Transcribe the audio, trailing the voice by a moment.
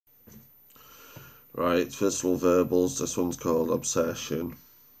Right, Visceral Verbals, this one's called Obsession.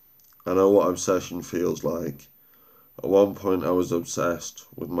 I know what obsession feels like. At one point I was obsessed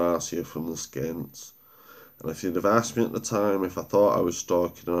with Marcia from the Skints. And if you'd have asked me at the time if I thought I was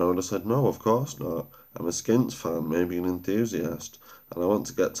stalking her, I would have said no, of course not. I'm a Skints fan, maybe an enthusiast, and I want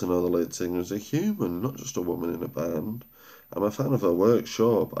to get to know the lead singer as a human, not just a woman in a band. I'm a fan of her work,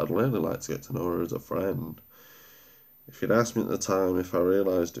 sure, but I'd really like to get to know her as a friend. If you'd asked me at the time if I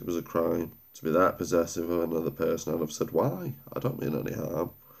realised it was a crime to be that possessive of another person, I'd have said, why? I don't mean any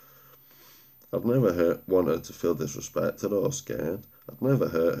harm. I've never wanted her to feel disrespected or scared. I've never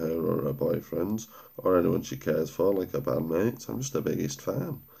hurt her or her boyfriends or anyone she cares for like her bandmates. I'm just her biggest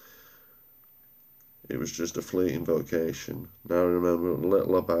fan. It was just a fleeting vocation. Now I remember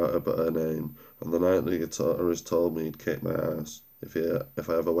little about her but her name, and the night the guitarist told me he'd kick my ass if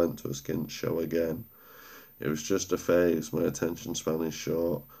I ever went to a Skint show again. It was just a phase. My attention span is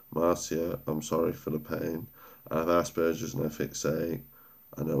short. Marcia, I'm sorry for the pain. I have Asperger's and I fixate.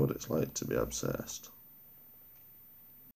 I know what it's like to be obsessed.